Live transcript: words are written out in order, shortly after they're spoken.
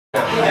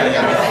Okay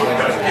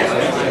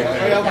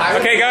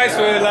guys,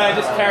 we'll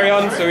just carry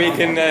on so we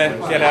can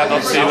get out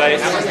not too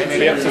late.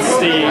 Be up to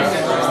Steve.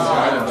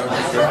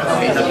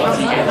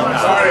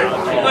 Sorry.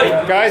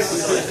 Guys,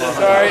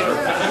 sorry.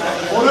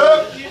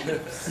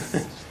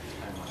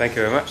 Thank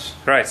you very much.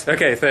 Right,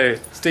 okay, so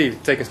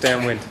Steve, take us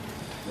downwind.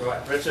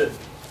 Right, Richard.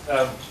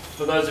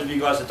 For those of you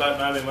guys that don't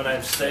know me, my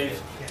name's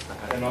Steve,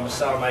 and I'm a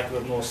sail maker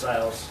with More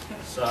Sails.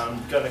 So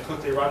I'm going to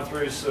quickly run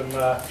through some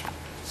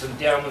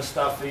downwind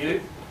stuff for you.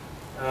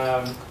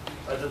 I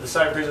did the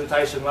same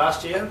presentation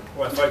last year,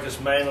 where I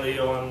focused mainly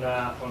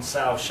on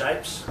sail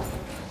shapes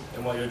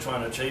and what you're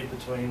trying to achieve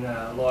between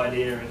light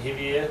air and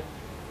heavy air.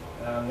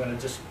 I'm going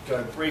to just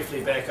go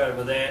briefly back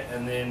over that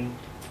and then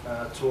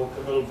talk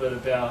a little bit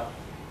about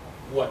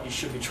what you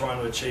should be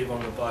trying to achieve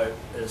on the boat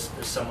as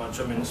someone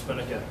trimming the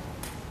spinnaker.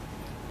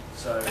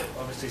 So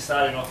obviously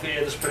starting off here,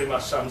 this pretty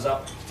much sums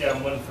up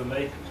downwind for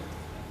me.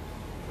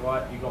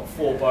 Right, you've got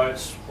 4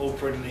 boats, all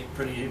pretty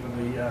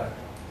evenly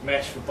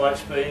matched for boat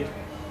speed.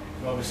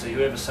 And obviously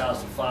whoever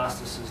sails the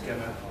fastest is going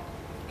to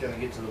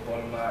get to the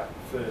bottom mark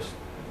first.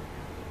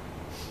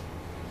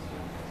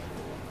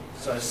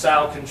 So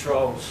sail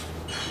controls.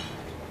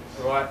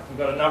 Right, we've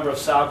got a number of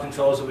sail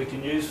controls that we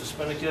can use for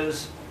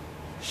spinnakers.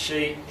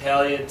 Sheet,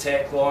 halyard,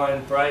 tack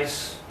line,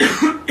 brace,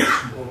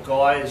 or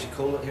guy as you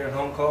call it here in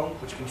Hong Kong,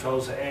 which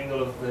controls the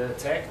angle of the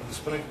tack of the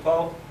spinnaker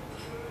pole.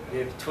 You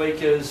have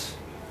tweakers,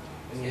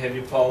 and you have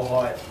your pole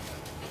height.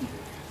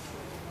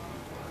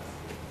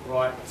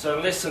 Right, so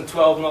less than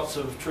 12 knots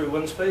of true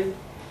wind speed,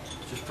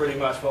 which is pretty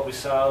much what we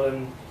sail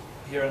in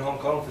here in Hong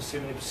Kong for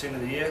 70%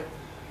 of the year.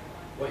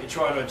 What you're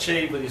trying to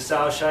achieve with your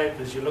sail shape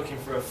is you're looking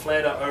for a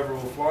flatter overall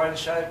flying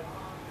shape,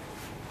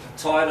 a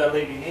tighter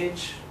leading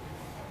edge,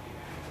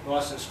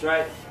 nice and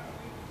straight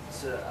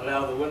to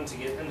allow the wind to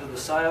get into the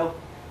sail,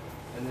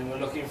 and then we're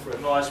looking for a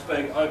nice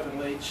big open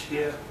leach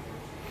here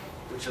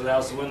which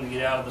allows the wind to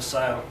get out of the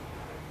sail.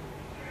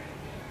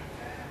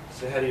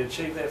 So how do you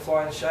achieve that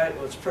flying shape?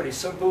 Well, it's pretty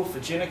simple. For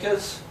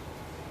Jenicas,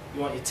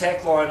 you want your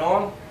tack line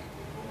on,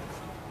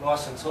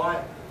 nice and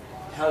tight,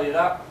 halyard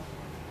up,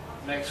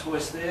 max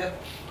hoist there,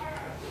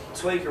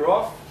 tweaker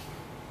off,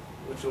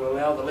 which will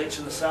allow the leach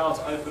of the sail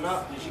to open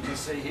up, as you can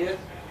see here.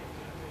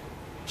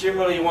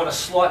 Generally you want to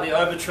slightly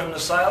over trim the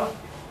sail.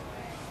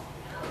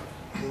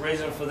 The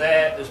reason for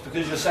that is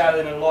because you're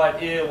sailing in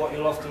light air, what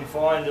you'll often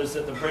find is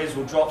that the breeze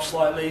will drop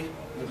slightly,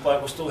 the boat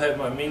will still have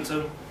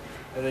momentum,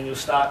 and then you'll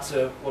start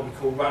to what we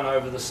call run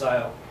over the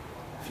sail.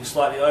 If you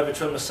slightly over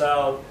trim the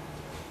sail,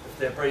 if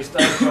that breeze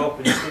does drop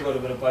and you've still got a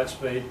bit of boat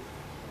speed,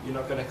 you're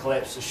not going to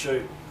collapse the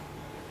chute.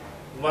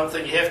 One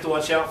thing you have to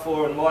watch out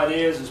for in light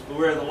airs is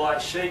beware of the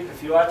light sheet.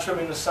 If you are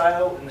trimming the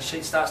sail and the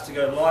sheet starts to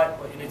go light,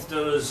 what you need to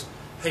do is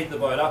heat the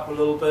boat up a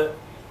little bit,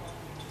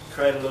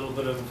 create a little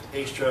bit of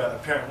extra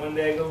apparent wind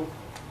angle,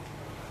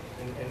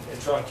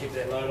 and try and keep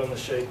that load on the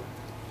sheet.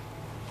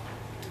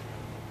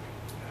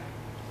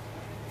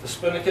 For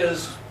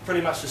spinnakers,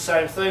 pretty much the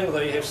same thing,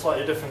 although you have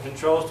slightly different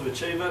controls to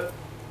achieve it.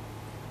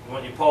 You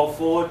want your pole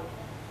forward,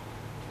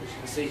 as you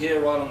can see here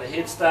right on the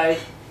head stay,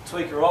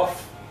 tweaker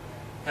off,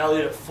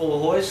 halyard at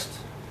full hoist,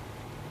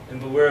 and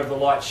beware of the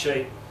light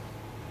sheet.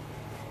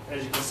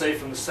 As you can see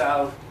from the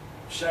sail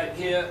shape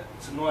here,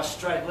 it's a nice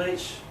straight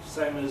leach,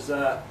 same as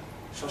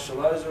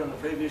Shosholoza in the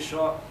previous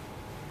shot,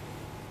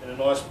 and a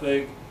nice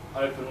big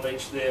open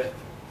leach there.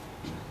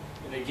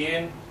 And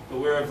again,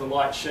 beware of the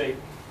light sheet.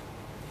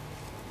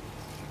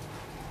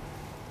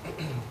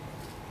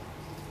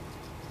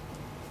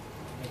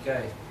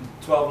 Okay,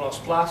 12 knots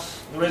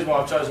plus. The reason why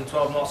I've chosen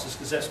 12 knots is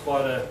because that's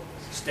quite a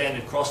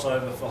standard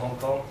crossover for Hong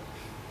Kong.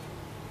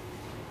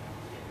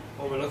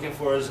 What we're looking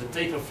for is a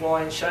deeper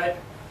flying shape,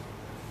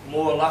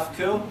 more luff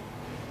curl,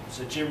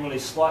 so generally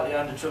slightly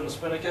under trim the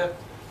spinnaker,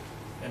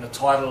 and a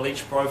tighter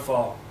leach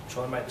profile,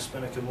 try and make the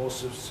spinnaker more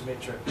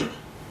symmetric.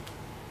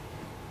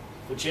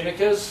 For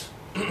Jenicas,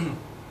 you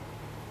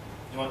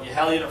want your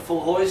halyard at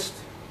full hoist,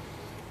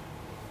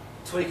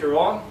 tweaker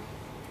on,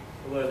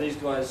 although these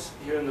guys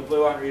here in the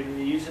blue aren't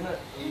really using it,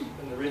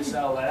 in the red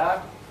sail they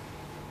are.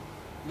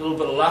 A little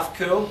bit of luff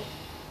curl,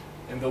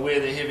 and beware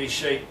the heavy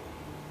sheet.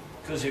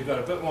 Because you've got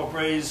a bit more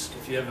breeze,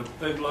 if you have a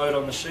big load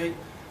on the sheet,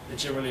 it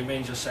generally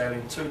means you're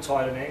sailing too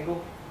tight an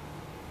angle,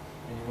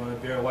 and you want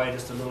to bear away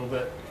just a little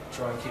bit,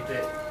 try and keep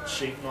that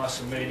sheet nice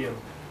and medium.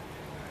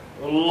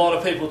 A lot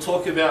of people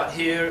talk about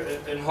here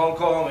in Hong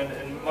Kong,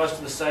 and most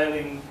of the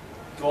sailing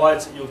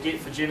guides that you'll get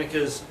for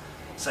Jenicas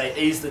say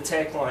ease the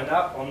tack line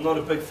up. I'm not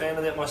a big fan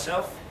of that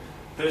myself.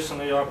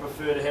 Personally, I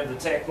prefer to have the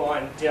tack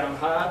line down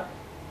hard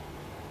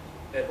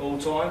at all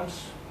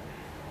times.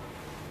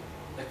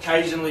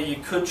 Occasionally you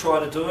could try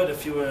to do it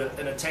if you were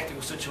in a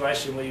tactical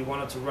situation where you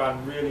wanted to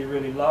run really,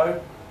 really low.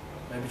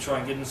 Maybe try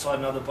and get inside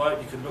another boat.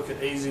 You could look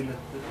at easing the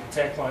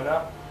tack line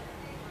up.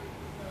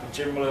 But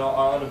generally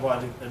I'd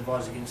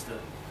advise against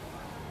it.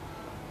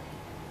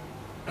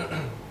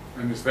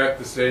 And is that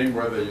the same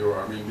whether you're,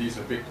 I mean these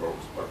are big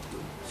boats, but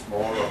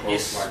smaller boats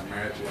yes. Like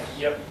Magics?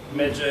 Yep,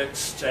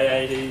 Magics,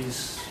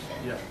 J80s,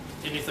 yep.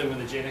 Anything with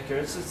a Jenica.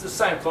 It's the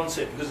same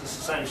concept because it's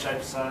the same shape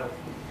of sail.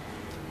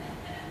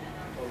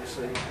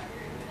 actually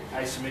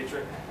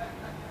asymmetric.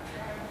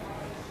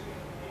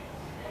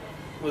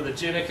 With a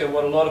Jenica,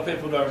 what a lot of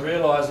people don't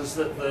realise is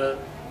that the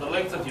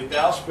length of your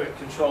bowsprit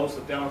controls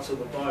the balance of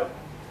the boat.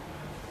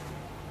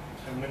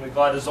 And when the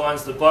guy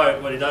designs the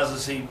boat, what he does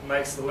is he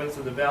makes the length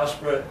of the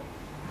bowsprit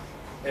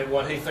at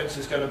what he thinks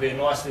is going to be a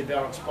nicely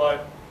balanced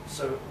boat.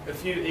 So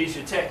if you ease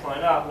your tack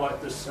line up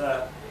like this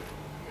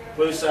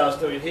blue sail's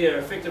doing here,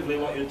 effectively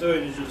what you're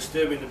doing is you're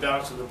disturbing the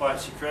balance of the boat,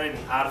 so you're creating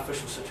an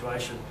artificial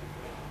situation.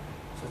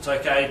 So it's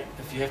okay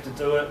if you have to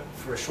do it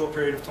for a short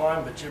period of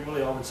time, but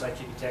generally I would say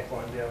keep your tack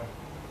line down.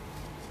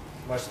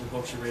 Most of the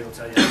books you read will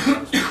tell you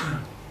that.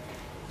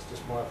 It's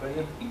just my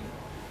opinion.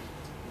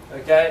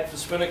 Okay, for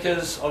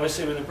spinnakers,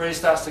 obviously when the breeze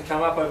starts to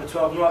come up over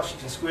 12 knots, you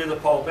can square the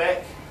pole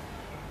back,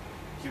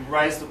 you can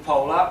raise the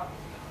pole up,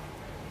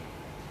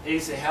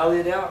 ease the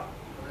halyard out.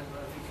 I don't know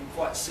if you can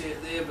quite see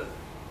it there, but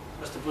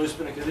Mr. Blue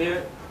Spinnaker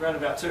there, around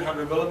about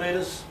 200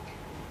 millimetres.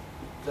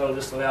 That'll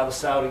just allow the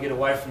sail to get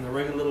away from the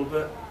rig a little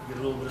bit, get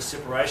a little bit of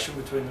separation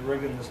between the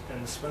rig and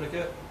the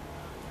spinnaker.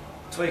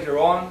 Tweak her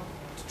on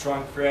to try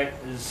and create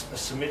as a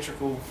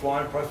symmetrical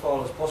flying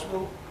profile as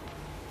possible.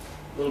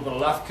 A little bit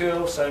of luff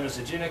curl, same as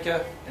the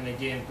Jenica, and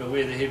again,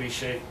 beware the heavy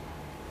sheet.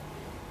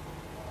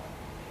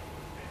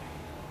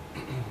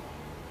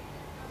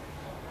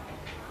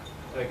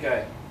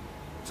 Okay,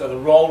 so the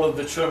role of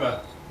the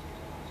trimmer.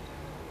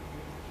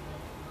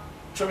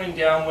 Trimming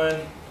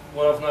downwind,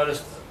 what I've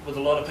noticed with a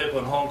lot of people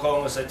in Hong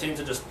Kong is they tend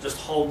to just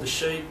hold the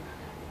sheet.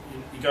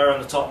 You go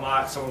around the top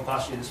mark, someone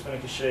passes you the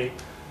spinnaker sheet,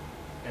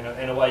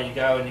 and away you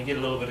go, and you get a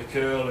little bit of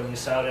curl and you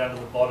sail down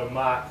to the bottom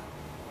mark.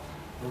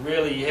 But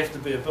really you have to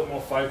be a bit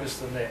more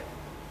focused than that.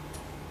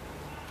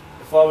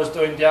 If I was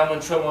doing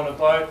downwind trim on a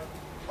boat,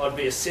 I'd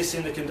be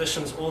assessing the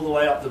conditions all the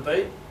way up the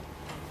beat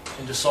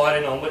and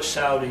deciding on which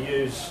sail to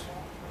use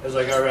as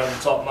I go around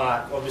the top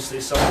mark. Obviously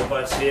some of the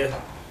boats here,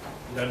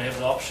 you don't have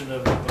the option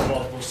of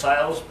multiple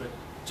sails, but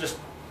just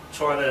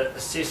trying to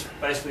assess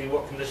basically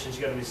what conditions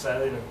you're going to be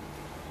sailing in.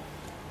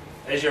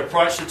 As you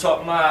approach the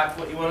top mark,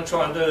 what you want to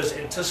try and do is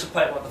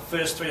anticipate what the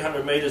first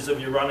 300 metres of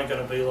your run are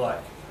going to be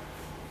like.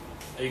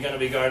 Are you going to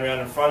be going around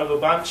in front of a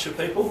bunch of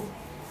people,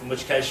 in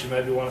which case you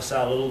maybe want to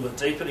sail a little bit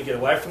deeper to get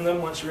away from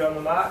them once you're around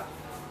the mark?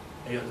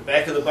 Are you at the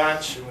back of the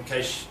bunch, in which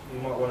case you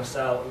might want to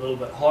sail a little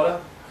bit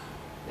hotter?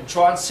 And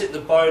try and set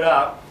the boat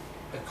up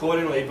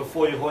accordingly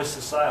before you hoist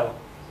the sail.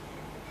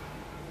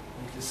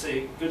 You can see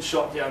a good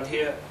shot down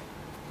here.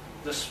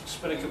 This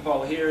spinnaker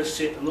pole here is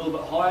set a little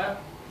bit higher.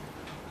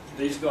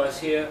 These guys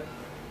here,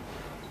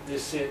 they're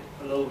set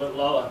a little bit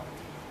lower.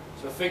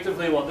 So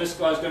effectively what this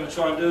guy's going to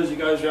try and do as he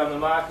goes around the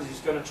mark is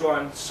he's going to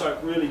try and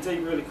soak really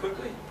deep really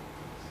quickly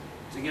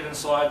to get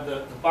inside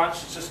the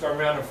bunch that's just going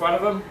around in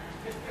front of him.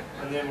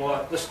 And then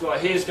what this guy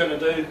here is going to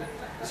do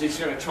is he's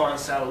going to try and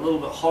sail a little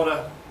bit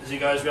hotter as he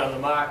goes around the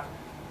mark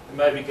and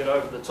maybe get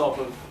over the top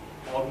of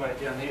old mate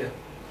down here.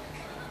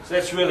 So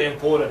that's really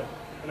important.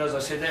 And as I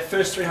said, that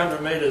first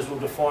 300 metres will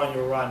define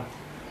your run.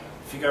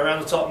 If you go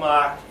around the top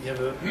mark, you have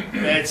a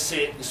bad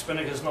set, your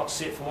spinnaker's not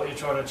set for what you're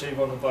trying to achieve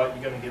on the boat,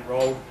 you're going to get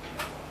rolled,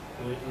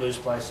 lose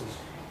places.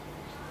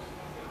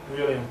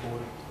 Really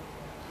important.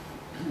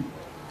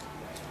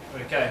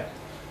 Okay,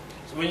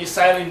 so when you're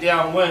sailing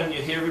downwind,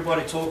 you hear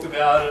everybody talk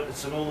about it,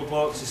 it's in all the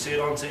books, you see it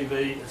on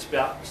TV, it's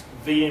about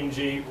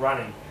VMG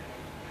running.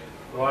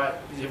 Right,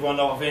 does everyone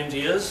know what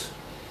VMG is?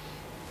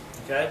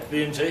 Okay,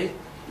 VMG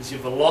is your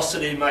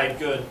velocity made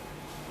good.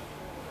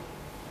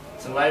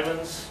 It's in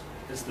layman's,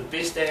 it's the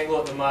best angle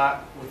at the mark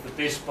with the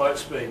best boat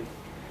speed.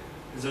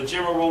 As a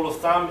general rule of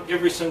thumb,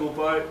 every single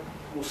boat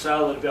will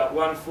sail at about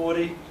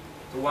 140 to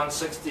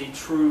 160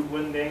 true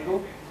wind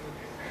angle,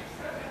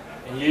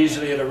 and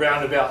usually at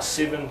around about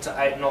 7 to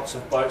 8 knots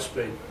of boat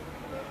speed.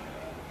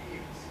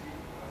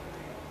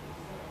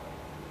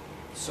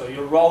 So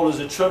your role as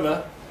a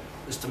trimmer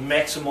is to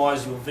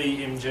maximise your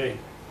VMG,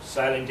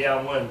 sailing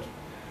downwind.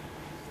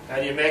 How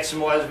do you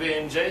maximise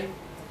VMG?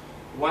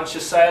 Once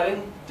you're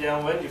sailing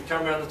downwind, you've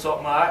come around the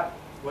top mark,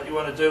 what you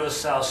want to do is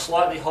sail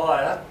slightly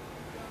higher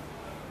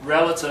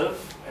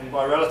relative, and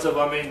by relative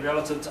I mean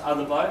relative to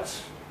other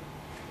boats,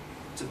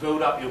 to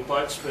build up your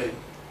boat speed.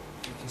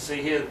 You can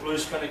see here the blue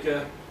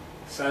spinnaker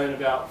sailing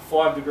about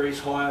 5 degrees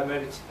higher,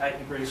 maybe it's 8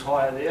 degrees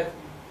higher there,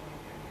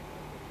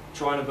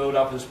 trying to build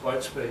up his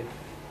boat speed.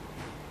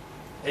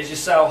 As you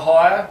sail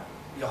higher,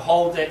 you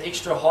hold that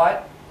extra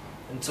height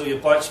until your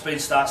boat speed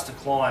starts to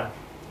climb.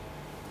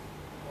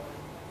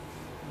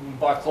 And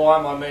by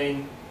climb I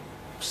mean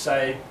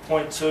say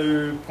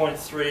 0.2,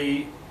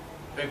 0.3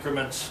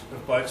 increments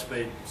of boat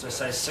speed. So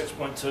say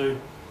 6.2,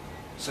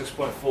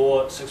 6.4,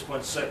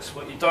 6.6.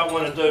 What you don't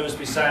want to do is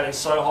be sailing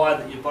so high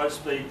that your boat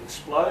speed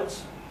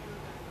explodes.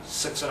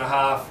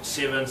 6.5,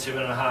 7,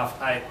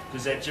 7.5, 8,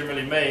 because that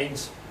generally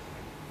means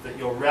that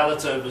your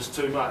relative is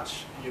too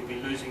much. You'll be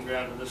losing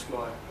ground to this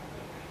guy.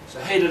 So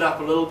heat it up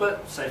a little bit,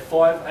 say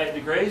 5, 8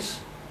 degrees,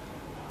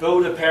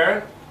 build a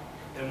parent,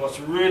 and what's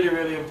really,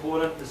 really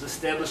important is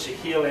establish a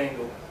heel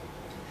angle.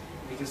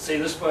 You can see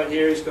this boat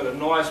here, he's got a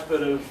nice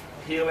bit of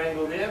heel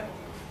angle there.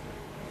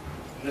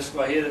 And this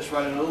guy here that's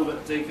running a little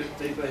bit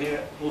deeper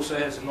here also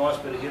has a nice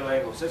bit of heel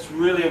angle. So that's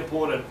really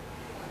important.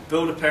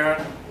 Build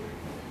apparent,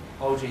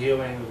 hold your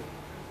heel angle.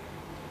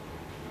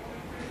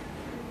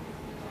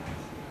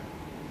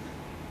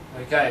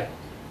 Okay,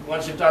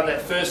 once you've done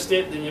that first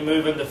step, then you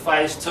move into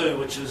phase 2,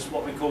 which is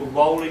what we call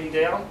rolling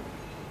down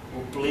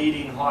or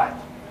bleeding height.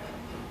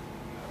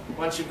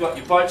 Once you've got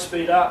your boat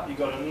speed up, you've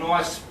got a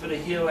nice bit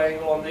of heel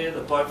angle on there,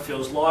 the boat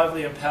feels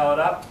lively and powered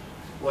up.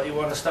 What you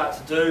want to start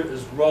to do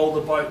is roll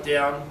the boat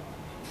down,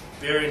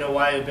 bearing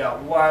away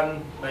about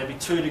 1, maybe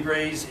 2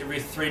 degrees every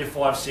 3 to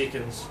 5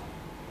 seconds.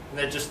 And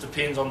that just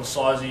depends on the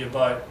size of your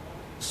boat.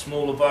 A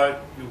smaller boat,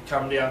 you'll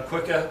come down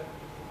quicker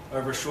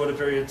over a shorter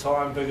period of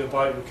time. Bigger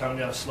boat will come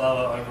down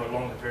slower over a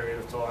longer period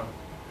of time.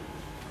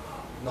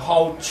 And the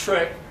whole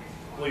trick,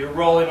 while you're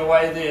rolling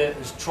away there,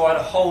 is try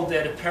to hold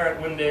that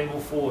apparent wind angle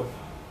forward.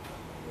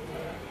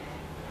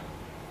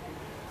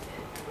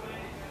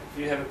 If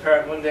you have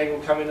apparent wind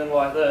angle coming in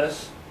like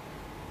this,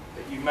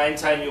 that you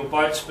maintain your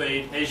boat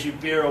speed as you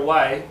bear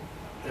away,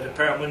 that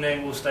apparent wind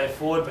angle will stay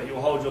forward, but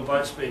you'll hold your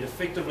boat speed.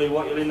 Effectively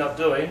what you'll end up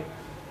doing,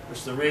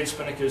 which the red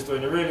spinnaker is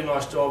doing a really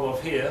nice job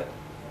of here,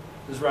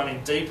 is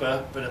running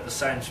deeper but at the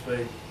same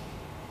speed.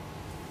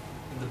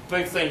 And the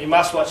big thing you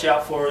must watch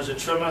out for as a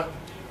trimmer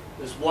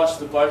is watch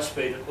the boat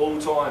speed at all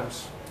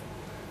times.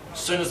 As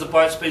soon as the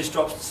boat speed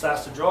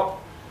starts to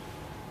drop,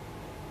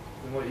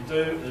 then what you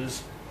do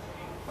is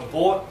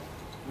abort,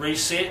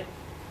 reset,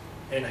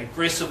 and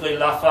aggressively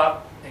luff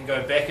up and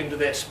go back into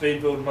that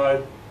speed build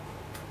mode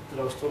that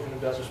I was talking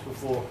about just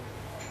before.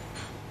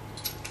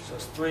 So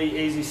it's 3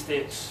 easy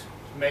steps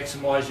to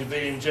maximise your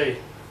VMG.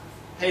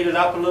 Heat it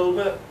up a little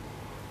bit,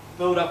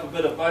 build up a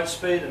bit of boat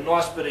speed, a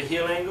nice bit of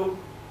heel angle.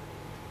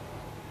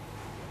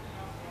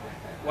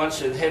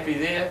 Once you're happy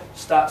there,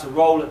 start to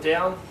roll it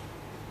down,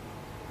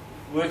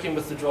 working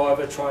with the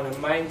driver, trying to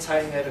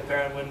maintain that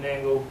apparent wind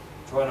angle,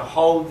 trying to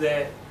hold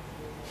that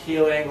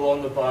heel angle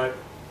on the boat,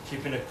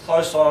 keeping a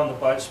close eye on the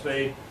boat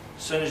speed.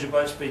 As soon as your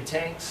boat speed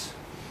tanks,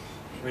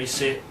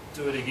 reset,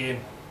 do it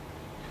again.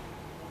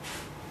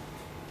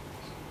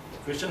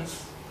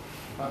 Questions?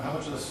 How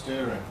much of the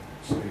steering,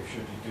 Steve,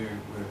 should you do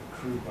with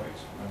crew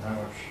boats, and how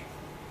much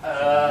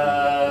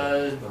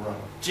the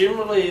rudder?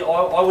 Generally,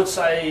 I would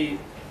say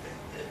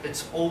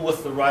it's all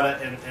with the rudder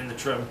and the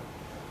trim.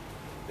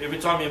 Every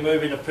time you're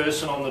moving a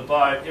person on the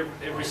boat,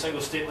 every single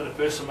step that a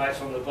person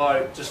makes on the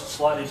boat just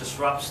slightly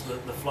disrupts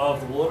the flow of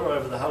the water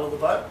over the hull of the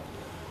boat.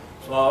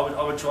 So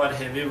I would try to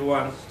have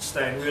everyone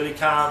staying really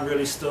calm,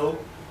 really still.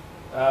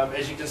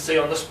 As you can see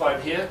on this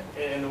boat here,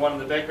 and the one in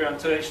the background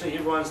too, actually,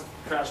 everyone's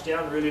crouched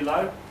down really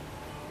low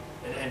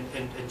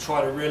and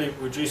try to really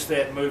reduce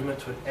that movement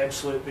to an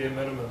absolute bare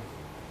minimum.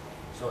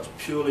 So it's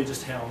purely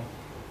just helm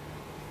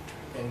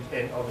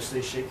and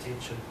obviously sheet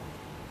tension.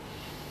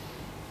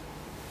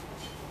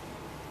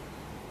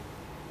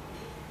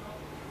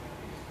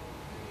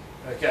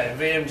 Okay,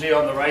 VMG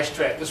on the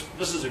racetrack. This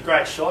is a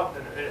great shot,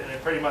 and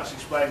it pretty much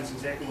explains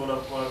exactly what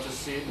I've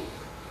just said.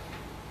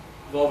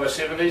 Volvo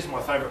 70s,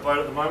 my favourite boat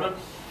at the moment.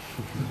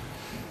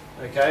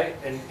 Okay,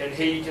 and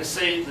here you can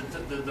see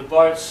the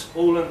boats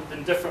all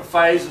in different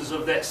phases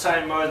of that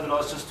same mode that I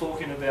was just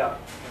talking about.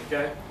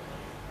 Okay,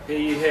 here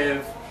you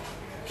have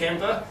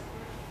camper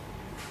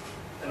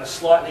in a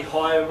slightly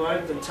higher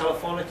mode than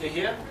Telefonica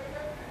here.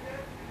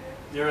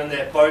 They're in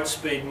that boat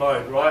speed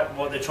mode, right?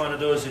 What they're trying to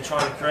do is they're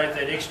trying to create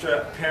that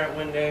extra apparent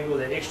wind angle,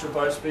 that extra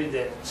boat speed,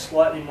 that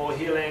slightly more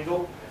heel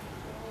angle,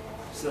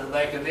 so that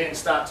they can then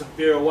start to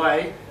bear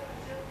away,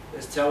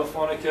 as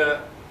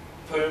Telefonica,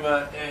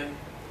 Puma and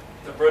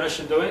the British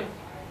are doing,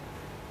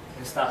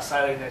 and start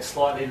sailing that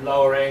slightly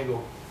lower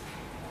angle.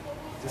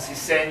 You see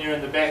Sanya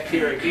in the back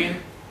here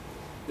again.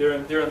 They're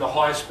in the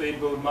high speed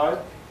build mode,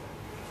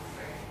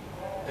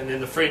 and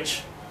then the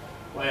French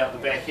way out the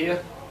back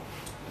here.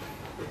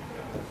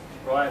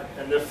 Right,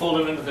 and they're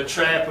falling into the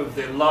trap of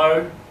they're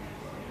low,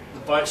 the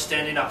boat's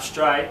standing up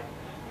straight,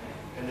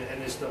 and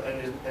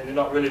they're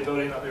not really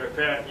building up their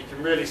apparent. You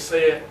can really see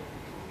it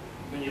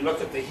when you look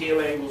at the heel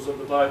angles of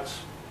the boats.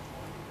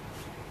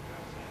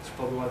 That's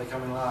probably why they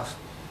come in last.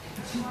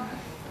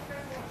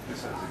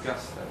 This has a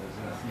gust there,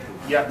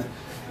 isn't it? Yep,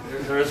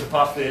 there is a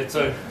puff there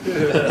too.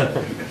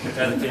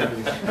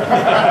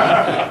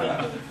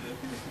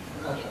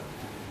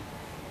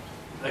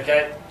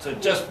 Okay, so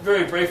just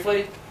very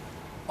briefly,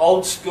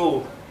 old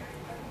school.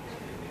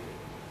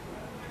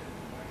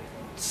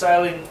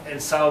 Sailing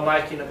and sail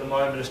making at the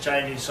moment is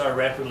changing so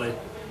rapidly,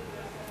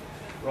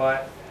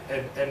 right?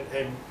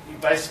 And you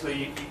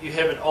basically you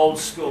have an old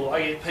school.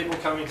 I get people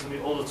coming to me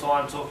all the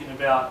time talking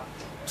about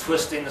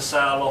twisting the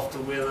sail off to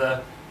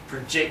weather,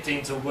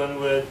 projecting to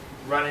windward,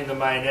 running the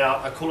main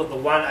out. I call it the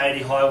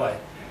 180 highway.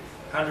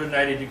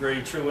 180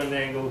 degree true wind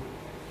angle,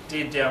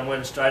 dead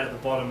downwind, straight at the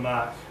bottom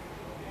mark.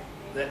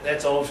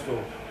 That's old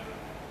school.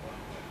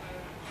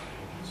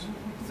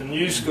 The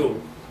new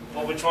school,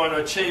 what we're trying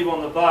to achieve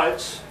on the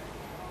boats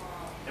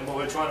and what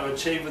we're trying to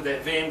achieve with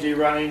that VMG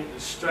running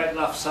is straight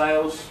luff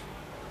sails,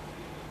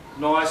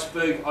 nice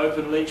big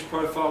open leach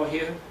profile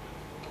here,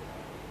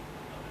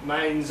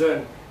 mains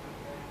in.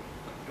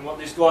 And what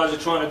these guys are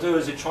trying to do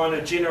is they're trying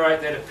to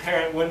generate that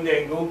apparent wind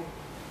angle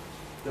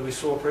that we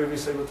saw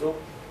previously with the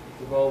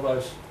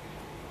Volvos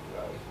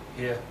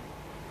here.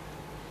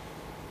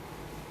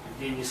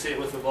 Again, you see it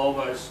with the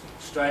Volvos,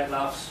 straight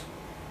luffs,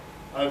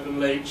 open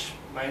leach,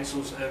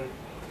 mainsails in,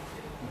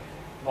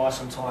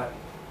 nice and tight.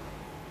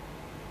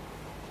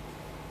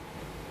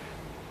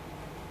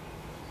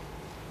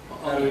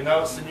 How do we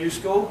know it's the new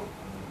school?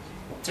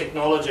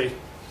 Technology.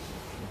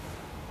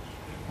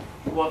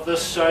 What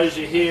this shows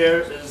you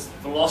here is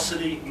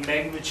velocity,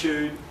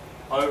 magnitude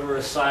over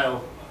a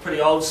sail.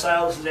 Pretty old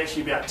sail. This is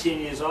actually about 10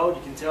 years old.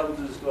 You can tell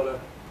because it's got a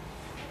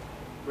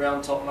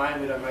round top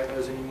main. We don't make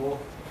those anymore.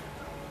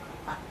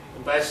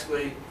 And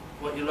basically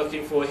what you're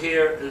looking for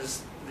here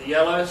is the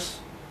yellows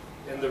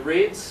and the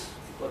reds.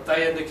 What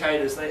they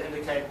indicate is they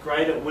indicate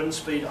greater wind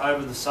speed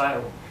over the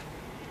sail.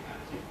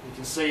 You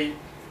can see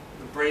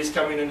the breeze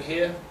coming in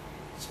here.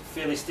 It's a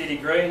fairly steady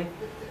green.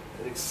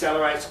 It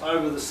accelerates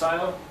over the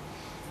sail.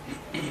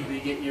 You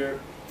get your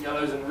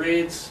yellows and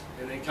reds,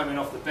 and then coming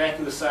off the back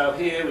of the sail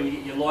here, where you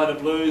get your lighter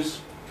blues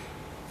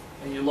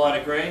and your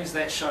lighter greens,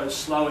 that shows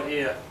slower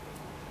air.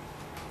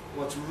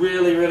 What's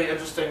really, really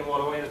interesting, and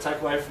what I want you to take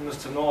away from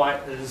this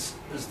tonight, is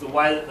the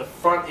way that the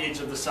front edge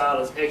of the sail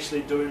is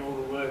actually doing all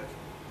the work.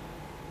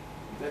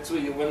 That's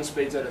where your wind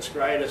speed's at its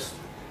greatest,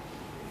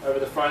 over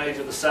the front edge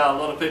of the sail. A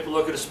lot of people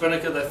look at a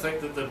spinnaker, they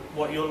think that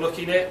what you're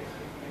looking at,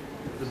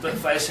 the bit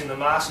facing the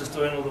mast, is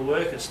doing all the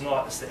work. It's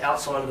not. It's the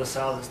outside of the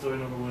sail that's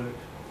doing all the work.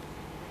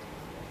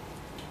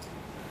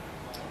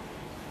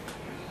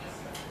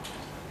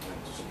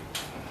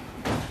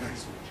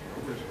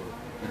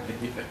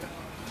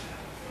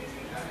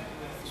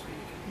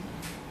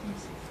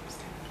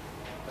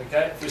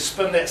 Okay, if we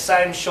spin that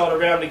same shot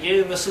around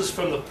again, this is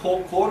from the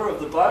port quarter of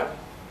the boat.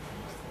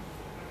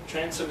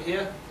 Transom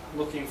here,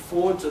 looking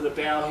forward to the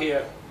bow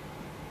here.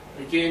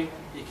 Again,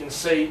 you can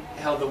see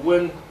how the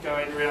wind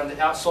going around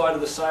the outside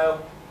of the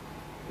sail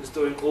is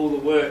doing all the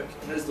work.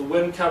 And as the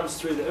wind comes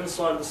through the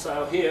inside of the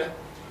sail here,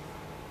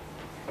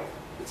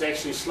 it's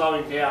actually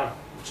slowing down,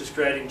 which is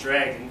creating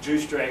drag, and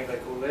juice drag they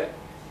call that.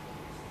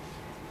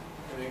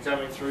 And then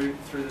coming through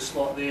the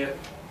slot there.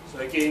 So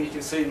again, you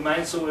can see the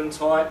mainsail in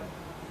tight,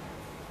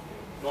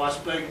 nice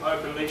big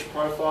open leach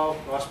profile,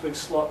 nice big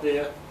slot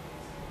there.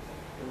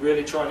 And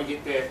really trying to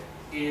get that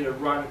air to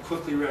run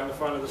quickly around the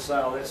front of the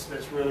sail.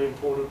 That's really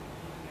important.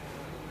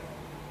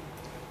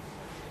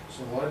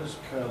 So why does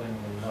curling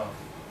the luff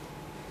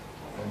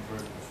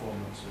improve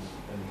performance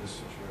in this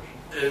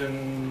situation?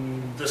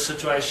 In this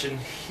situation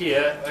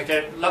here,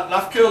 okay,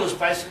 luff curl is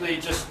basically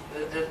just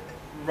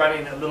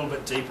running a little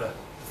bit deeper,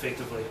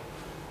 effectively.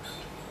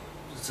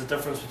 It's the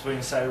difference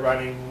between, say,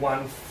 running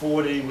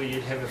 140 where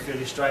you'd have a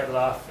fairly straight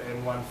luff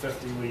and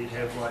 150 where you'd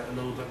have like a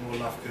little bit more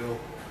luff curl.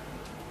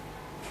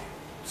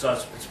 So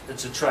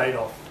it's a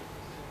trade-off.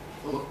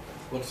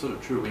 What sort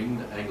of true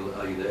wind angle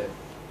are you there?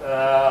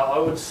 I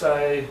would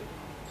say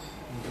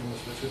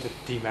With a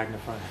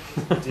demagnifier.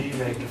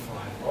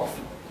 demagnifier off.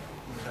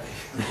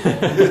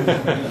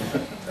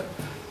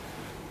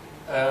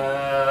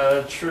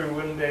 Okay. True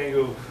wind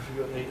angle. If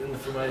you've got any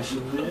information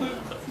there.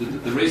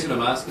 The reason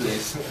I'm asking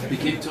is we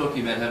keep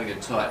talking about having a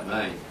tight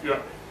main.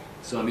 Yeah.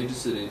 So I'm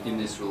interested in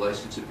this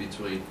relationship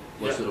between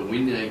what sort of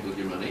wind angle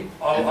you're running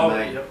Oh, and the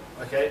main. yep.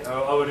 Okay,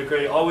 I would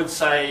agree. I would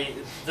say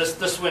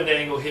this wind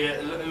angle here,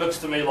 it looks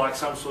to me like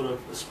some sort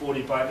of a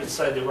sporty boat. Let's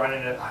say they're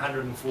running at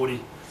 140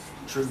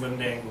 true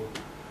wind angle.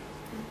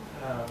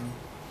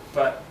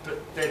 But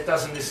that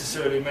doesn't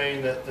necessarily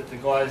mean that the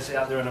guys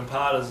out there in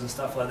impalas and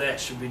stuff like that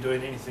should be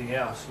doing anything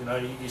else. You know,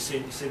 you see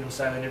them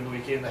sailing every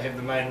weekend. They have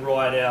the main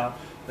right out.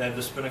 They have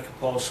the spinnaker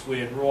pole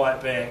squared right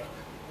back,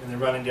 and they're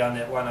running down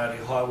that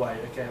 180 highway.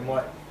 Okay, it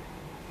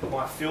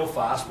might feel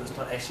fast, but it's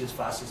not actually as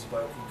fast as the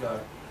boat could go.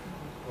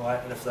 Right,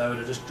 and if they were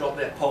to just drop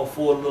that pole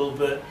forward a little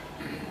bit,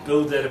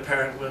 build that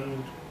apparent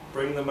wind,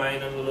 bring the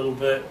main in a little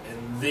bit,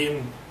 and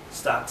then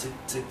start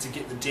to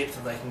get the depth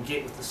that they can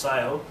get with the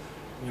sail,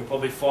 and you'll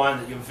probably find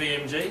that your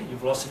VMG, your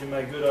velocity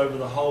made good over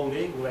the whole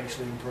leg, will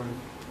actually improve.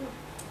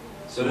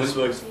 So this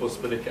works for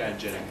spinnaker and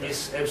jetting?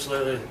 Yes,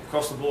 absolutely,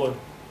 across the board.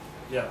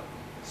 Yeah.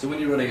 So when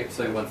you're running at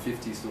say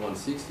 150s to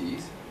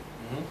 160s,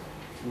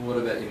 what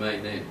about your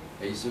main then?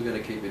 Are you still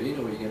going to keep it in,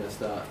 or are you going to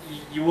start?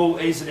 You will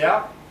ease it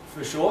out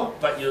for sure,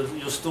 but you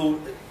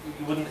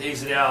wouldn't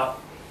ease it out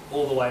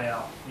all the way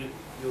out.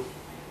 You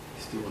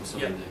still want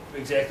something there.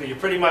 Exactly. You're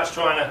pretty much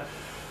trying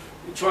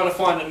to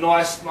find a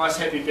nice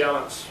happy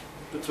balance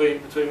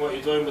between what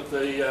you're doing with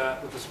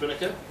the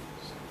spinnaker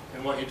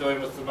and what you're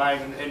doing with the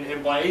main.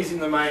 And by easing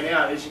the main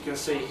out, as you can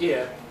see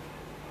here,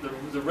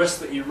 the risk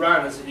that you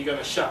run is that you're going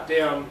to shut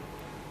down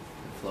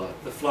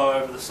the flow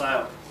over the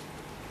sail.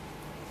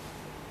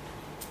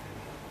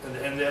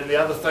 And the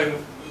other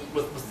thing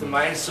with the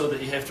mainsail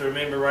that you have to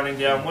remember running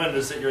downwind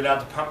is that you're allowed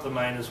to pump the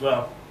main as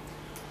well.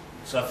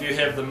 So if you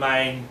have the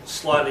main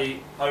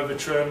slightly over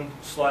trimmed,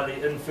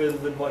 slightly in further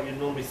than what you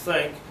normally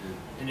think,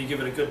 and you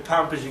give it a good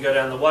pump as you go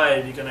down the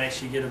wave, you can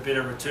actually get a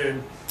better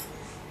return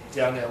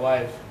down that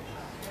wave.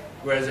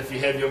 Whereas if you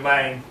have your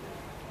main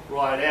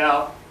right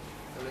out,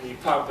 and then you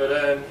pump it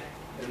in,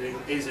 and then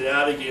ease it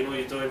out again. All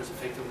you're doing is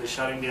effectively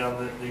shutting down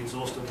the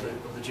exhaust of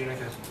the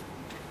Jenica.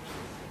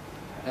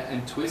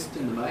 And twist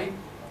in the main?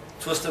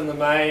 Twist in the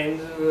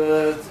main.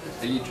 Are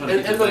you trying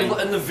to get the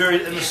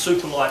main? In the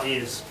super light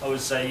airs, I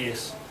would say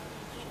yes.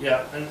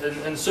 Yeah,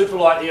 in super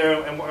light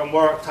air, and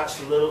Warwick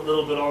touched a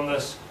little bit on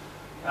this.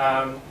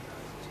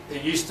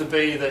 It used to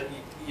be that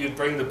you'd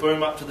bring the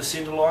boom up to the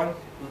centre line.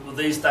 Well,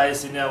 these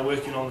days they're now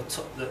working on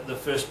the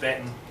first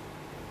batten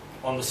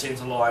on the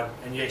centre line,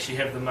 and you actually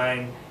have the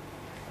main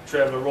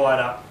travel right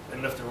up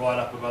and lift it right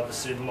up above the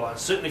centre line.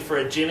 Certainly for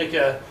a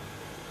Jenica,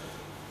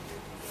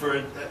 for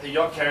a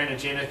yacht carrying a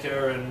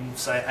Jenica and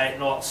say 8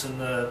 knots in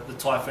the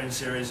Typhoon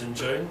series in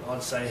June,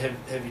 I'd say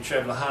have your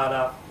traveller hard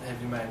up, have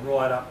your main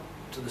right up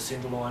to the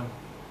centre line.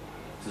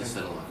 To the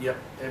centre line? Yep,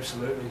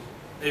 absolutely.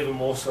 Even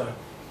more so.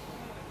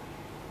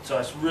 So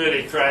it's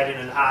really creating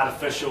an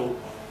artificial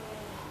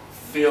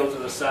feel to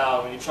the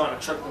sail when you're trying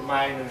to trick the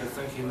main into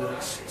thinking that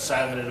it's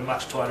sailing at a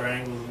much tighter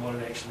angle than what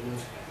it actually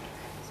is.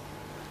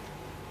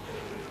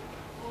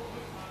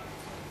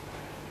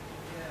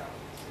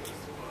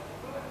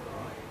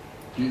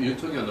 You're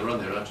talking on the run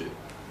there, aren't you?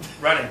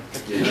 Running.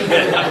 Yeah.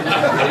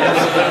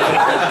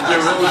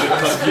 You're always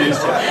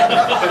confused.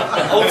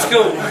 Old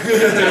school.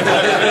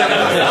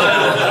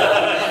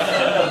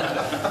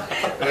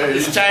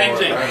 It's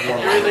changing.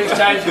 Everything's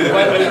changing. The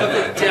way we look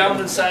at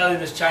Downwind sailing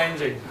is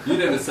changing. You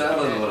never sailed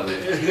on one of them.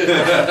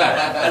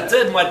 I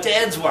did, my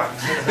dad's one.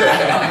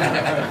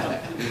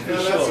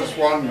 That's just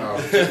one now.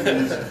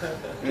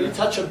 Can you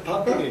touch on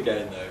pumping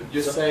again though?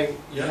 You're saying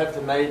you have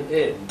the main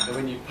in, and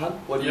when you pump,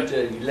 what are you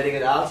doing? You're letting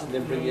it out and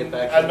then bringing it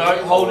back in?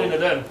 No, holding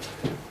it in.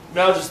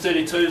 Melges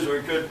 32s are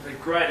a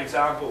great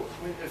example.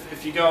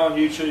 If you go on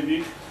YouTube,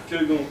 you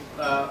Google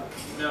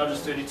Melges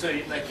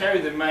 32, they carry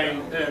the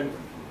main in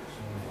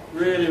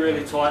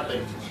really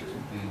tightly.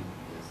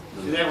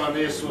 See that one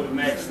there sort of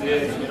max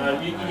there, you know,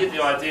 you get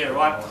the idea,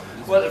 right?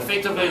 What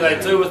effectively they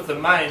do with the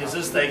main is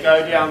this: they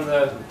go down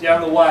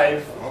the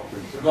wave,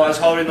 the guy's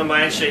holding the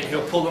main sheet,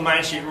 he'll pull the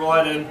main sheet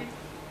right in,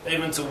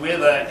 even to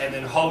weather, and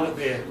then hold it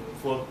there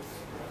for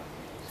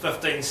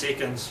 15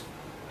 seconds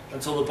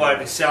until the boat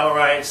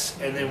accelerates,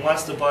 and then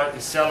once the boat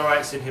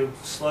accelerates, then he'll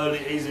slowly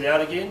ease it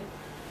out again,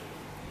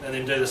 and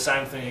then do the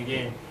same thing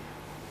again.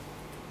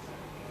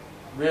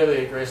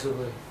 Really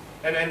aggressively.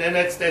 And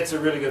that's a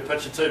really good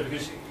picture too,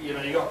 because you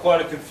know, you've got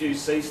quite a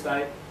confused sea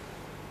state,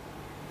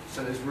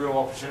 so there's real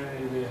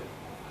opportunity there.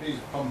 He's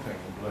pumping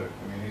in blue.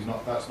 I mean,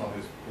 that's not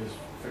his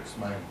fixed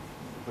main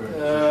boom.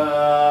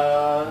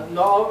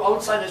 No, I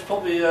would say that's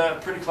probably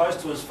pretty close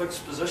to his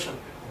fixed position,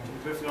 to be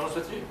perfectly honest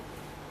with you.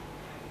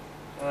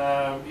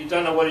 You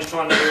don't know what he's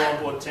trying to do on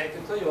board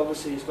technically.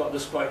 Obviously he's got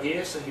this boat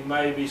here, so he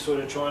may be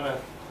sort of trying to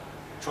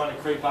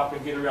creep up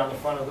and get around the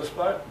front of this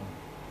boat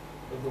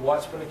with the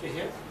white spinnaker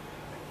here.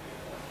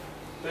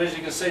 But as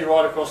you can see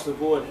right across the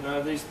board, you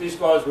know, these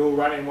guys are all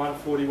running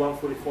 140,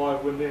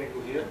 145 wind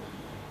angle here,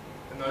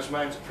 and those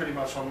mains are pretty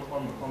much on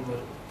the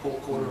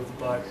port quarter of the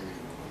boat.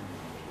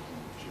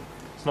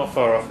 It's not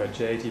far off a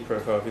JT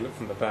profile. If you look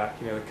from the back,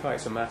 you know, the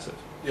kites are massive.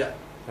 Yeah.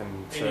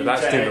 And so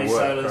that's doing the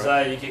work. Sailors,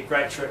 right? you get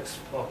great tricks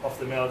off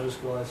the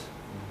Melges guys,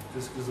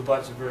 because the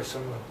boats are very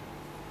similar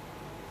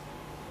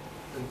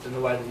in the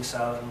way that you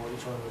sail it and what you're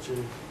trying to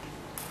achieve.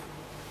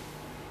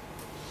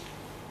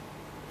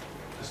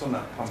 Just on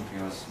that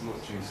pumping, I was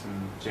watching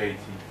some JT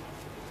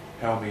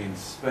Helmy in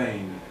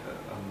Spain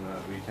on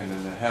the weekend,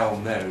 and the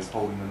helm there is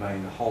holding the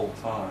main the whole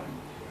time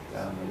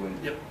down the wind,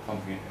 yep.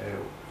 Pumping it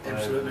out.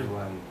 Absolutely.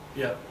 Way.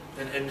 Yeah,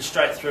 and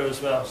straight through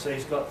as well. So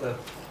he's got the.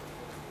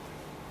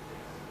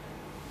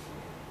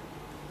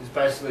 He's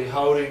basically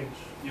holding.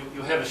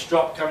 You'll have a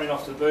strop coming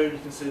off the boom. You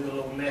can see the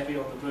little nappy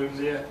on the boom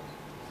there.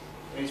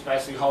 And he's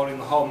basically holding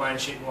the whole main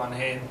sheet in one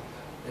hand,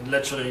 and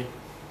literally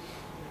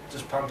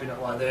just pumping it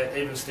like that,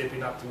 even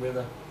stepping up to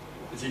weather.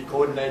 Is he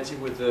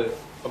coordinating with the,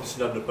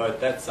 obviously not on a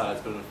boat that size,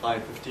 but on a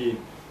flying 15,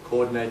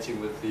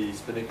 coordinating with the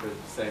spinnaker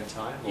at the same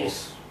time? Or?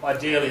 Yes,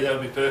 ideally that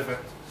would be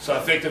perfect. So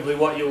effectively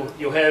what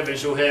you'll have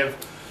is you'll have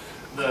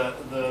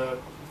the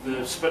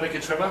spinnaker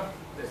trimmer,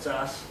 that's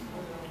us,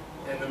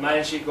 and the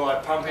main sheet guy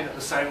pumping at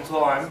the same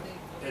time,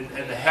 and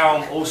the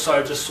helm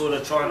also just sort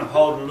of trying to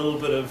hold a little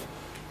bit of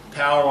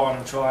power on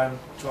and try and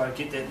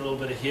get that little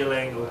bit of heel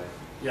angle.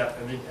 Yeah,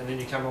 and then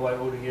you come away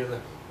all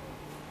together.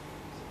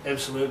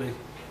 Absolutely,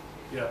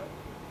 yeah.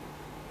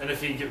 And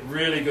if you get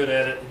really good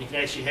at it, and you can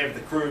actually have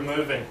the crew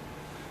moving,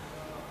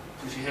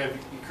 because you have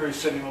your crew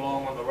sitting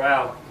along on the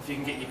rail. If you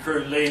can get your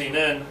crew leaning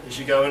in as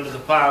you go into the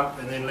pump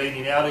and then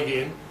leaning out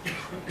again,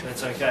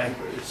 that's okay.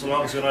 So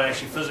long as you're not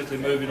actually physically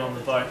moving on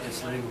the boat,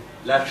 it's legal.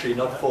 Laterally,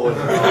 not forward.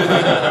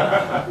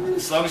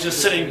 As long as you're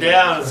sitting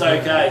down, it's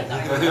okay.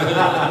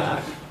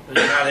 But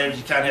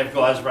you can't have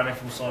guys running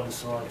from side to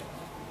side.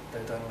 They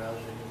don't allow that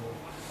anymore.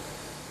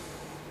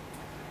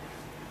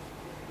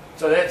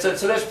 So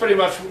that's pretty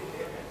much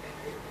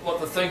what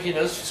the thinking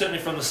is, certainly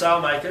from the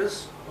sail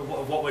makers,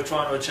 of what we're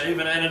trying to achieve,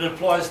 and it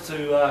applies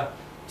to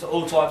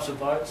all types of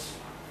boats.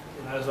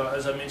 You know,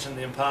 as I mentioned,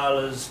 the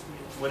Impalas,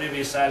 whatever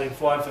you're sailing,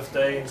 flying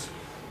 15s,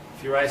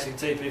 if you're racing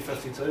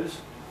TP52s,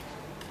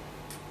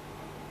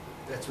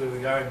 that's where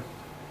we're going.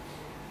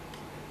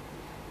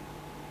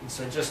 And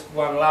so just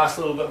one last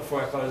little bit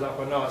before I close up.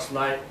 I know it's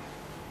late.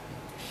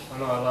 I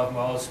know I love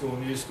my old school,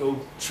 new school.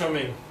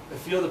 Trimming.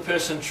 If you're the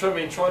person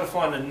trimming, try to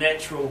find a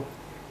natural,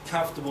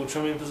 comfortable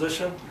trimming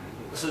position.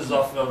 This is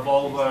off a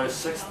Volvo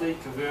 60,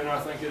 Caverna I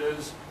think it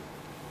is.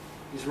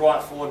 He's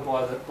right forward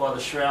by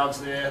the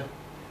shrouds there,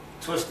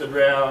 twisted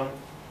round,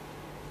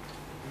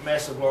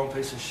 massive long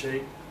piece of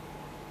sheet.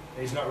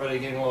 He's not really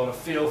getting a lot of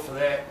feel for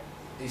that.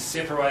 He's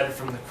separated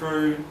from the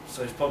crew,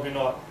 so he's probably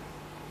not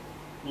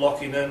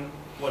locking in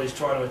what he's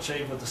trying to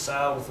achieve with the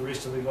sail with the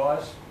rest of the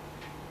guys.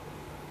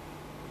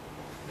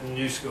 In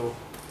new school.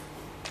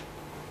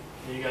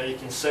 There you go, you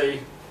can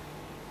see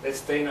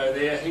that's Dino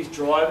there, he's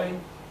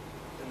driving,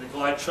 and the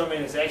guy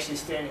trimming is actually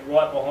standing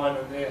right behind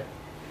him there.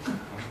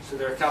 So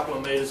they're a couple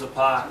of metres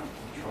apart.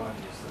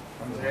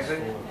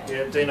 Exactly.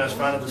 Yeah, Dino's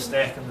front of the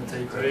stack in the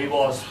T2. He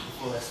was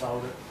before they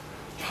sold it.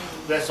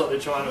 That's what they're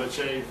trying to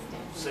achieve.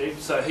 See?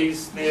 So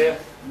he's there,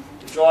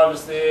 the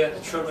driver's there,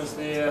 the trimmer's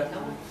there,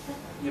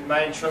 your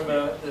main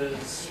trimmer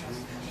is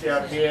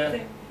down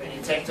here, and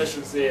your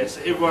tactician's there.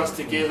 So everyone's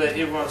together,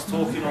 everyone's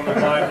talking on the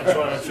phone and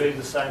trying to achieve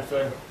the same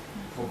thing.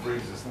 What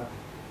breeze is that?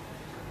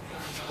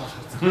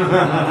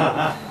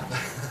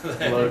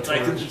 They haven't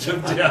taken the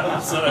gym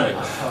down, so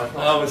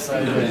I would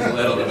say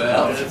Let on the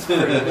valve. it's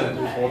pretty good.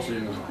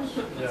 14.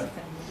 Yeah.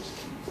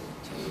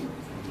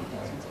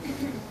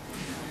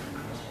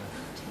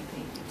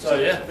 So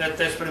yeah,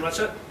 that's pretty much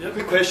it. Yep.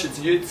 Quick question.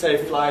 So you'd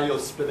say fly your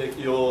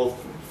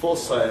full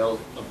sail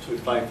up to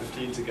flying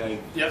 15s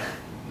again Yep.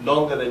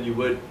 longer than you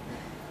would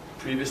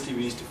previously.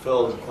 We used to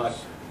film quite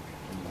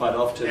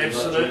often. and not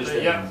use Absolutely.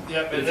 them.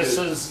 Yep. And this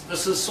is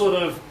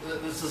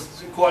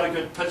quite a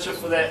good picture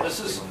for that. This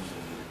is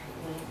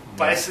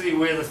basically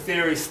where the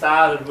theory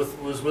started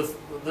was with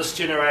this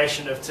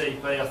generation of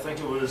TP. I think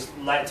it was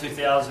late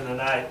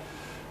 2008.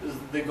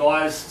 The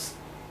guys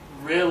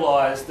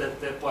realised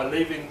that by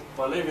leaving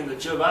the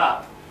jib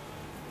up,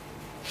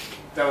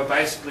 they were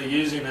basically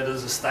using it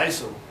as a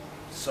staysail.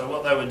 So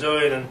what they were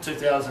doing in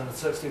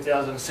 2006,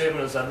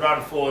 2007 is they'd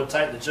run forward,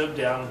 take the jib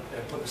down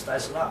and put the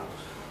staysail up.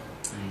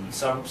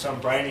 Some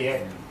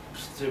brainiac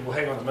said, well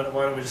hang on a minute,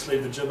 why don't we just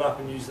leave the jib up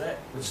and use that?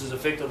 Which is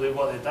effectively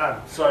what they've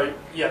done. So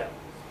yeah,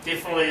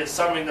 definitely it's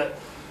something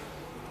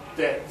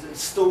that's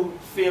still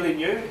fairly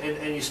new,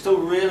 and you're still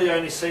really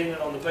only seeing it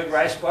on the big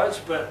race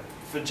boats, but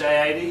for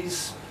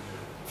J80s,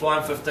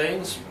 flying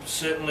 15s,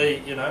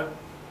 certainly, you know,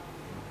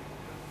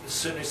 it's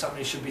certainly something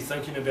you should be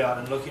thinking about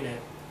and looking at.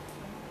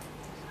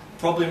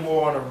 Probably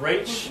more on a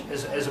reach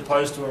as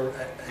opposed to a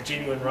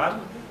genuine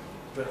run,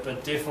 but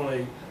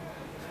definitely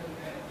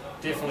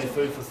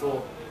food for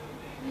thought.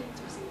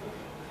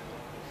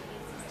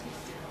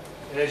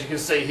 And as you can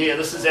see here,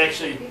 this is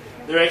actually,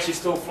 they're actually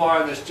still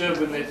flying this jib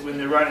when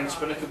they're running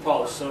spinnaker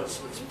poles, so it's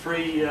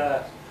pre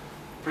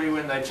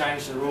when they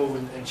changed the rule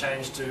and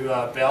changed to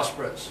bow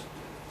sprits.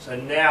 So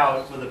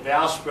now with the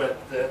bowsprit,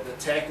 the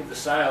tack of the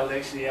sail is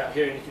actually out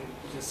here, and you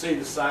can see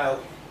the sail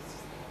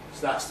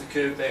starts to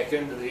curve back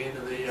into the end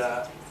of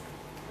the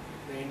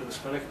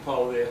spinnaker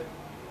pole there.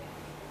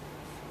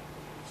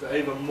 So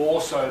even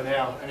more so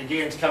now, and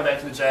again to come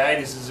back to the J80s,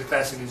 this is a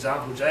classic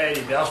example.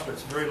 J80 bowsprit,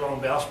 it's a very long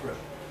bowsprit.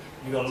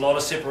 You've got a lot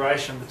of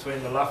separation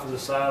between the luff of the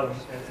sail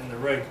and the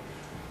rig.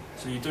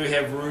 So you do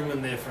have room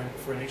in there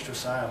for an extra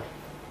sail.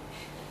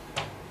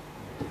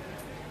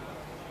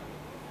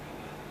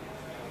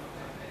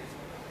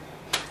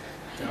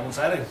 Downwind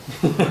sailing.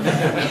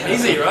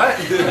 Easy, right?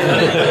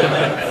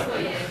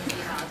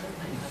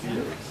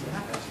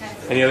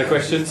 Any other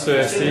questions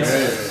for Steve?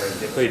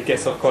 He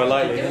gets off quite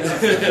lightly.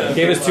 He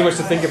gave us too much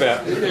to think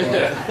about.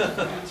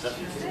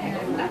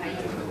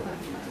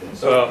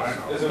 So,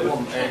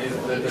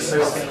 the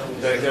sales,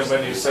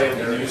 when you say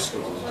the new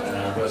school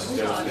versus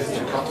the old, is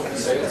it cut off the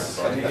sales?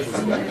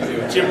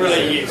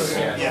 Generally, yes.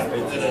 Yeah,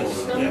 it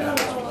is. Yeah.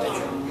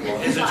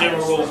 As a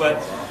general rule,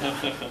 but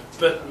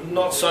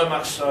not so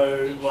much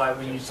so like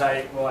when you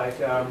take like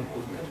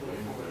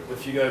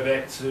if you go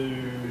back to,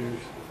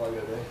 if I go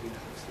back, we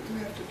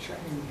have to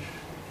change.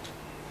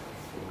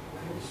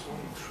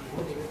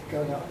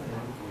 Go down.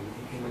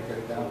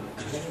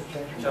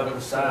 Go to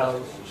the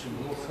sails.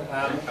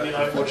 You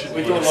know,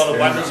 we do a lot of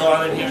one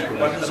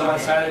design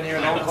sailing here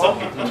in Hong Kong.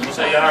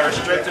 So you are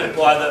restricted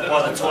by the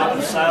type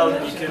of sail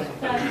that you can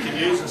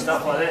use and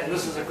stuff like that. And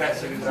this is a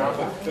classic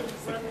example.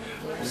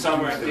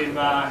 Somewhere in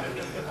Denmark,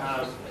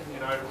 you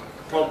know,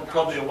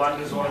 probably a one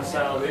design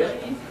sail there.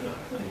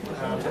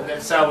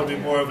 That sail would be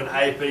more of an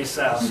AP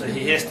sail, so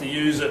he has to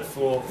use it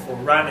for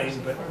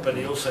running, but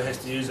he also has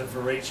to use it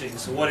for reaching.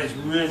 So what he's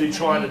really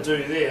trying to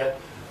do there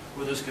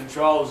with his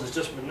controls is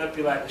just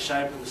manipulate the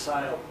shape of the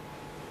sail.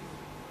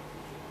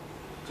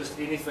 Just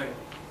anything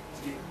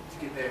to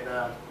get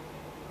that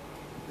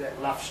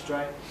luff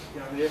straight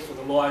down there for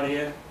the light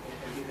air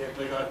and get that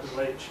big open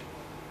leach.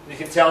 You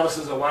can tell this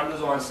is a one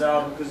design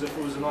sail because if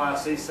it was an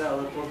IRC sail,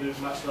 it'd probably be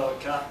much lower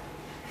cut.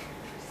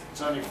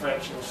 It's only a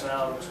fractional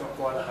sail, it's not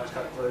quite a high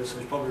cut glue, so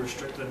he's probably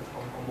restricted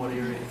on what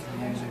area he can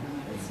be using.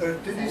 So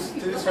did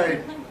you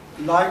say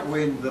light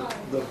wind, the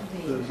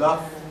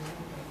luff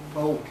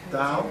bolt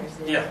down?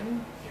 Yeah,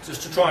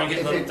 just to try and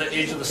get the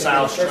edge of the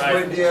sail If it's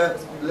straight. windier,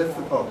 lift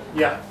the bolt.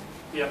 Yeah,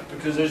 yeah,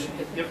 because there's,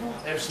 yep,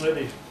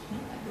 absolutely.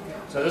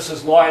 So this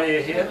is light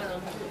air here,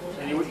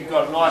 and you've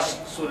got a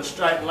nice sort of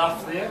straight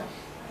luff there.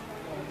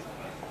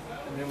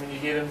 And then when you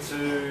get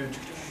into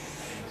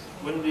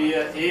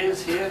windier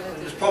airs here, and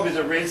there's probably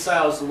the red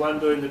sail's the one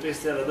doing the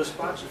best out of this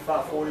bunch, the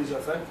far 40s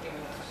I think.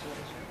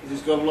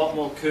 He's got a lot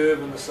more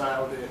curve in the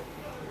sail there.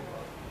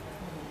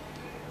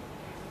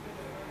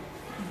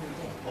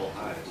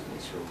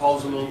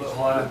 Pole's a little bit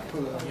higher.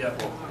 Yeah.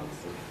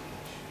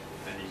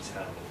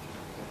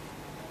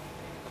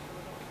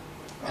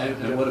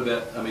 And what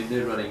about, I mean,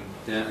 they're running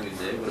downwind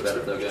there, what about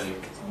if they're going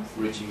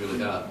reaching really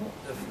hard?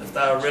 If they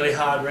were really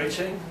hard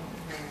reaching,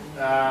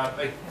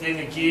 then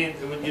again,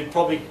 you'd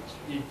probably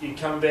you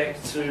come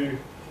back to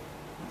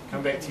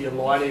your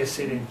light air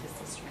setting,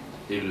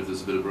 Even if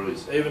there's a bit of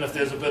breeze? even if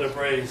there's a bit of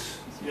breeze.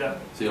 Yeah.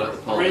 So you like the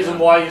The pole? reason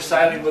why you're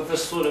sailing with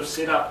this sort of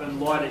setup in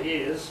lighter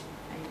airs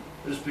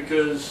is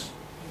because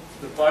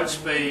the boat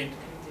speed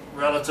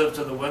relative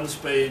to the wind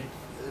speed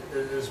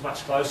is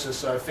much closer,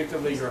 so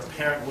effectively your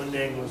apparent wind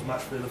angle is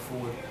much further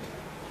forward.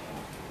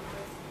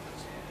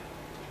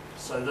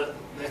 So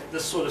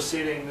this sort of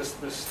setting,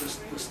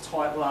 this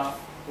tight luff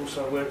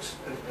also works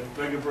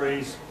in bigger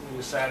breeze when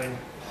you're sailing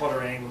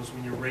hotter angles,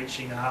 when you're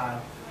reaching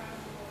hard.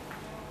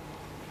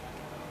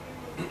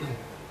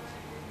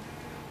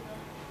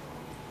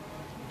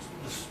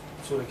 This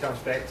sort of comes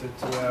back to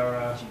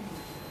our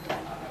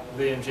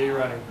VMG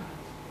running.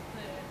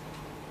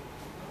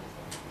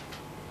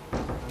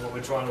 And what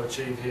we're trying to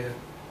achieve here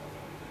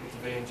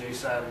with the VMG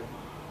sailing.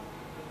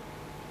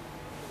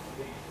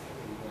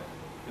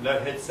 No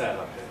head sail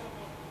up there.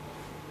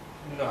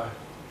 No.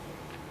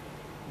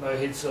 No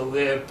head sail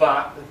there,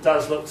 but it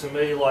does look to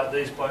me like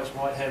these boats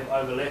might have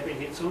overlapping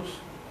head sails.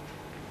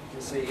 You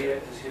can see here,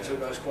 his head sail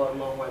goes quite a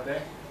long way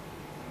back.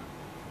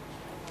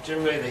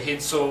 Generally the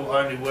head sail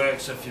only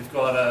works if you've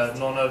got a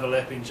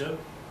non-overlapping jib.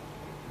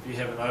 If you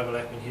have an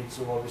overlapping head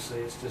sail, obviously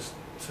it's just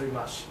too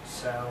much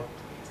sail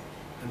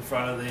in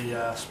front of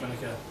the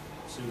spinnaker,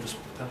 so you just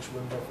pinch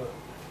wind off it.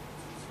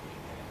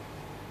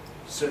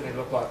 Certainly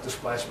look like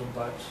displacement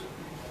boats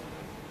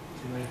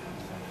to me.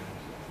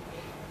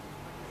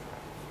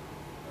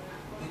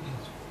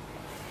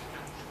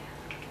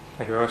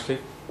 Thank you very much,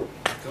 Steve.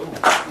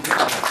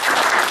 Cool.